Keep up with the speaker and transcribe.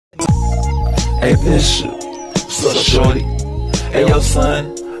Hey Bishop, what's up shorty? Hey yo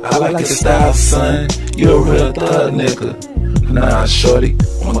son, I like your style son. You a real thug nigga. Nah shorty,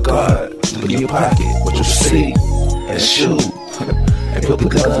 oh my god, look in your pocket, what you see? And shoot. And put the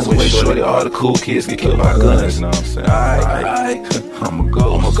guns away shorty, all the cool kids get killed by guns, you know what I'm saying? Alright,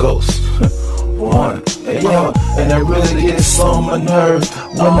 I'm a ghost. One, hey yo, and that really gets on my nerve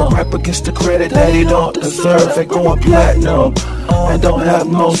when the rapper gets the credit that he don't deserve. They going platinum and don't have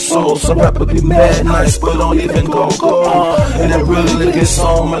no soul. Some rapper be mad nice but don't even go gold. And that really gets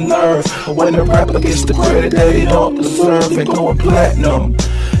on my nerve when the rapper gets the credit that he don't deserve. They going platinum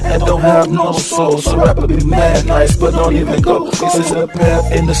and don't have no soul. Some rapper be mad nice but don't even go. This is a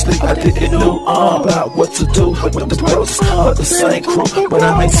path in the sleep I didn't know about what to do with the brothers of the same crew. But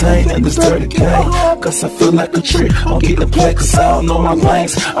I maintain in this dirty game, cause I feel like a trick. I'm getting played cause I don't know my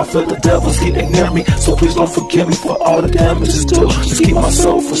lanes. I feel the devil's getting near me, so please don't forgive me for all the damages due. Just keep my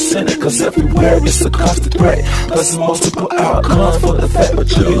soul for sinning, cause everywhere it's a constant threat. Plus multiple outcomes for the fact, but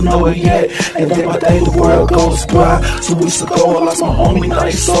you don't know it yet. And day by day the world goes by. 2 weeks ago I lost my homie, now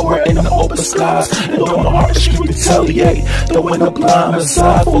he's sober in the open skies. And though my heart is screaming retaliate, though when the blind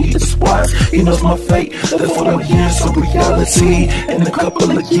inside for he just wise, he knows my fate. Therefore the years of reality, in a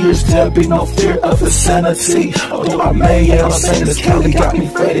couple of years there'll be no fear of insanity. Although I may, yeah, I'm saying this Cali got me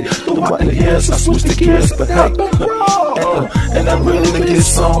faded. Throughout the years I switched the gears, but hey, and that really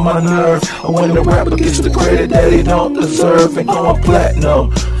gets on my nerve when the rapper gets the credit that he don't deserve. And going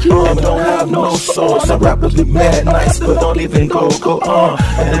platinum and don't have no soul. Some rappers be mad nice but don't even go on.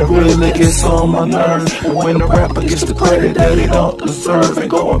 And it really gets on my nerve when the rapper gets the credit that he don't deserve. And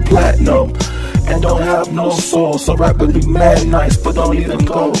going platinum and don't have no soul. Some rappers be mad nice but don't even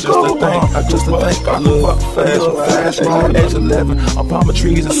go just to think I live up fast right at age 11 on palm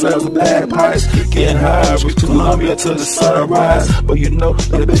trees and sales of bad pies, getting high, reach Columbia till the sunrise. But you know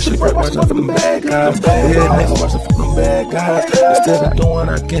that bitch is right watching for them bad guys. Yeah, nigga watching for them bad guys. Instead of doing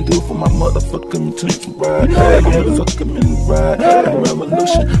I can do for my motherfucking to ride. Yeah, fucking in ride.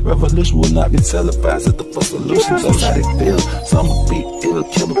 And revolution will not be televised at the first solution. That's how they feel. Some beat ill,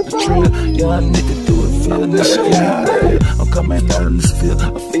 kill up the trail. Young nigga do it, feel this shit out of here. I'm coming out in this field,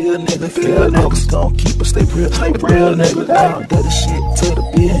 I feel nigga, feel niggas gon' keep us, stay real nigga. Down, do the shit to the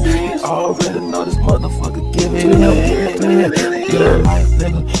beat. You already know this motherfucker give it up. Yeah,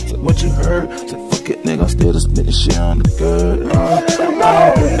 nigga, so what you heard? So fuck it, nigga, I'm still just spitting shit on the girl.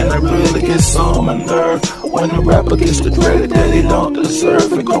 And I really gets on my nerve when the rapper gets the credit that he don't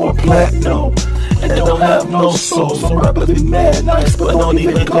deserve. And going platinum and don't have no soul. Some rappers be mad nice but don't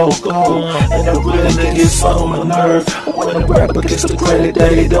even go. And it really gets on my nerve when the rapper gets the credit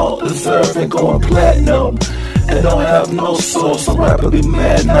that he don't deserve. And going platinum and don't have no soul. Some rappers be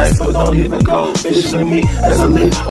mad nice but don't even go. Bitches me as a lead.